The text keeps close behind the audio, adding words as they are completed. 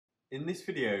In this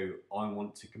video, I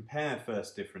want to compare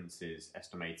first differences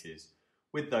estimators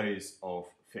with those of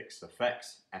fixed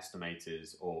effects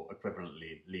estimators, or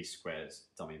equivalently least squares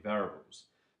dummy variables,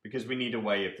 because we need a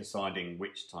way of deciding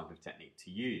which type of technique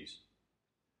to use.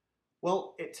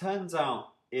 Well, it turns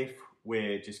out if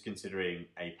we're just considering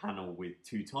a panel with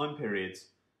two time periods,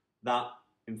 that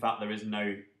in fact there is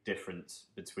no difference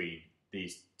between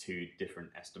these two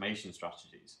different estimation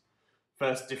strategies.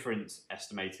 First difference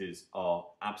estimators are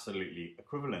absolutely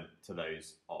equivalent to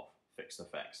those of fixed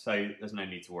effects, so there's no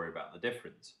need to worry about the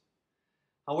difference.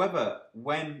 However,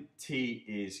 when t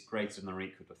is greater than or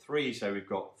equal to 3, so we've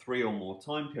got 3 or more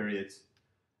time periods,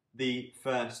 the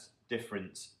first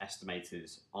difference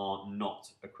estimators are not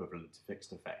equivalent to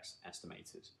fixed effects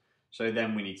estimators. So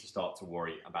then we need to start to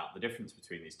worry about the difference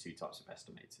between these two types of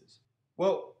estimators.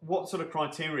 Well, what sort of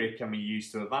criteria can we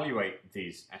use to evaluate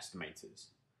these estimators?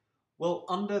 Well,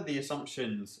 under the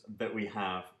assumptions that we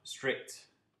have strict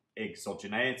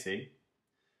exogeneity,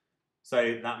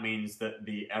 so that means that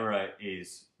the error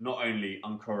is not only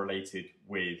uncorrelated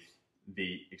with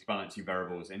the explanatory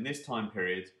variables in this time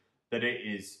period, that it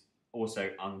is also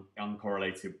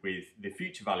uncorrelated with the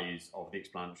future values of the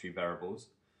explanatory variables,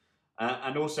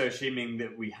 and also assuming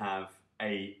that we have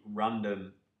a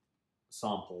random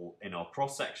sample in our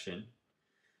cross-section,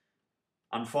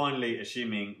 and finally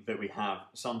assuming that we have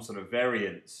some sort of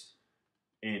variance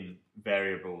in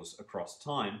variables across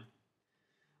time,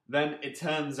 then it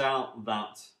turns out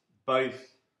that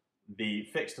both the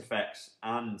fixed effects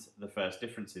and the first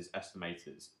differences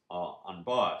estimators are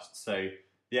unbiased. So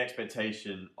the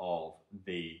expectation of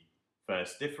the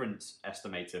first difference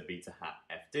estimator beta hat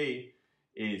fd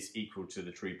is equal to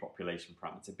the true population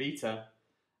parameter beta,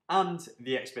 and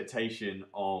the expectation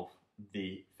of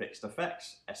the fixed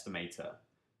effects estimator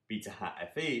beta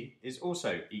hat fe is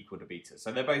also equal to beta.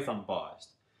 So they're both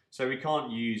unbiased. So we can't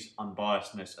use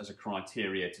unbiasedness as a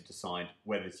criteria to decide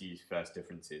whether to use first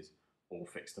differences or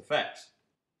fixed effects.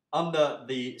 Under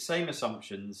the same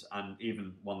assumptions, and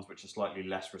even ones which are slightly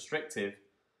less restrictive,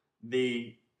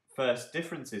 the first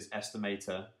differences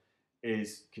estimator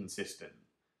is consistent,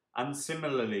 and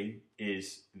similarly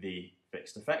is the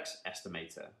fixed effects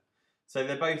estimator. So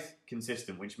they're both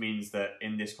consistent, which means that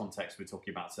in this context we're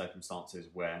talking about circumstances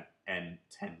where n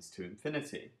tends to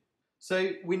infinity.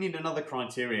 So we need another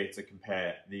criteria to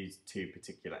compare these two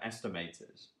particular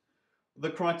estimators. The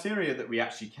criteria that we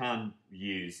actually can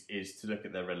use is to look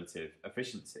at their relative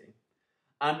efficiency.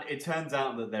 And it turns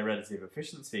out that their relative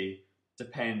efficiency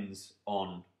depends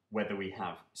on whether we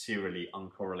have serially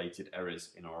uncorrelated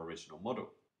errors in our original model.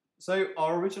 So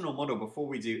our original model, before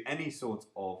we do any sort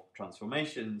of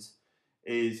transformations,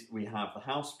 is we have the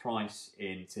house price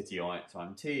in city I at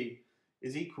time t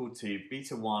is equal to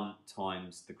beta 1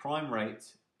 times the crime rate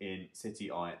in city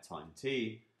I at time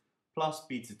t plus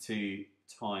beta 2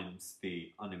 times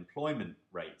the unemployment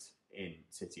rate in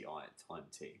city I at time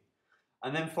t.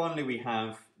 And then finally we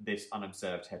have this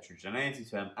unobserved heterogeneity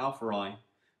term alpha I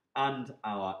and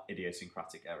our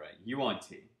idiosyncratic error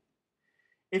UIT.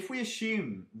 If we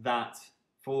assume that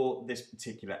for this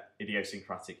particular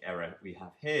idiosyncratic error we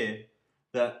have here,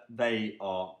 that they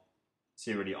are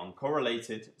serially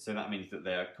uncorrelated, so that means that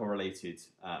they are correlated,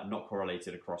 not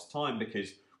correlated across time,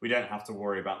 because we don't have to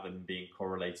worry about them being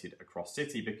correlated across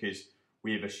city because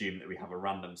we have assumed that we have a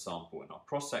random sample in our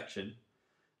cross-section.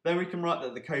 Then we can write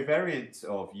that the covariance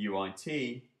of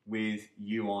UIT with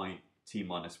UIT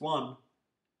minus 1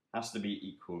 has to be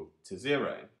equal to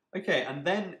 0. Okay, and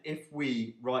then if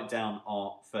we write down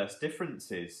our first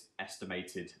differences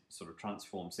estimated sort of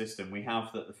transform system, we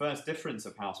have that the first difference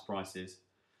of house prices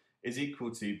is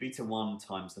equal to beta 1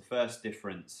 times the first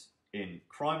difference in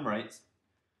crime rate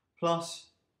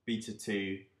plus beta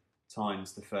 2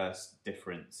 times the first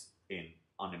difference in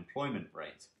unemployment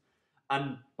rate.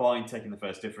 And by taking the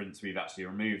first difference, we've actually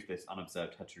removed this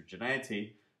unobserved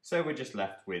heterogeneity, so we're just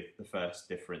left with the first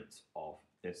difference of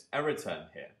this error term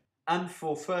here. And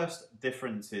for first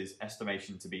differences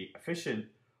estimation to be efficient,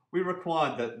 we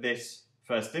require that this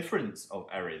first difference of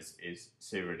errors is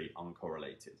serially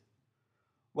uncorrelated.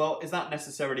 Well, is that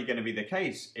necessarily going to be the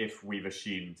case if we've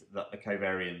assumed that the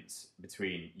covariance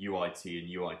between UIT and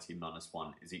UIT minus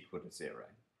 1 is equal to 0?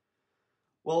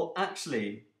 Well,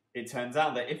 actually, it turns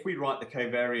out that if we write the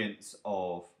covariance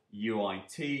of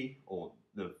UIT, or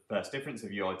the first difference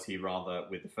of UIT rather,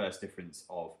 with the first difference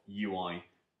of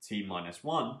UIT minus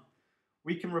 1,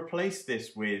 we can replace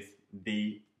this with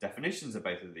the definitions of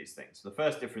both of these things. So the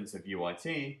first difference of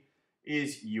UIT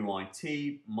is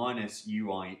UIT minus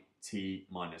UIT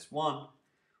minus 1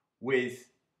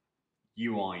 with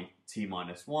UIT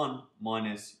minus 1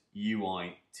 minus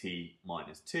UIT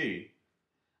minus 2.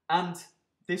 And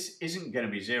this isn't going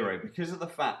to be zero because of the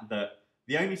fact that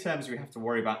the only terms we have to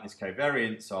worry about in this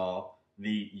covariance are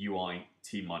the ui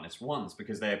t minus 1s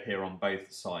because they appear on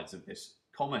both sides of this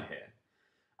comma here.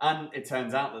 And it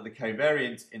turns out that the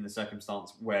covariance in the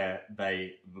circumstance where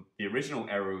the original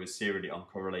error was serially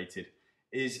uncorrelated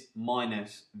is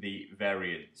minus the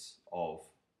variance of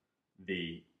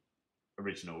the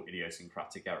original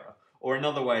idiosyncratic error. Or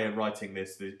another way of writing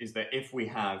this is that if we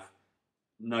have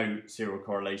no serial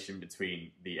correlation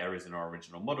between the errors in our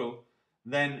original model,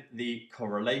 then the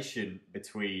correlation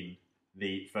between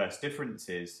the first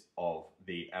differences of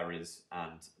the errors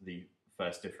and the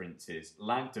first differences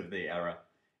lagged of the error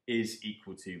is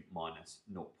equal to minus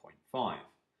 0.5.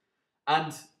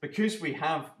 And because we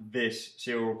have this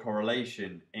serial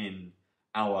correlation in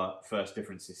our first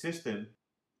differences system,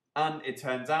 and it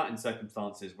turns out in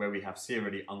circumstances where we have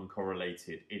serially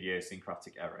uncorrelated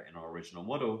idiosyncratic error in our original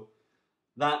model,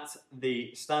 that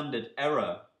the standard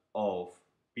error of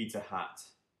beta hat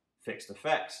fixed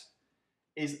effects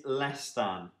is less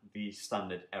than the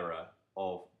standard error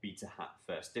of beta hat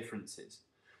first differences.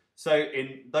 So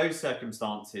in those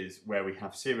circumstances where we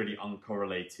have serially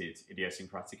uncorrelated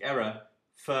idiosyncratic error,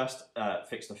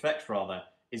 fixed effect rather,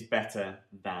 is better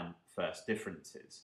than first differences.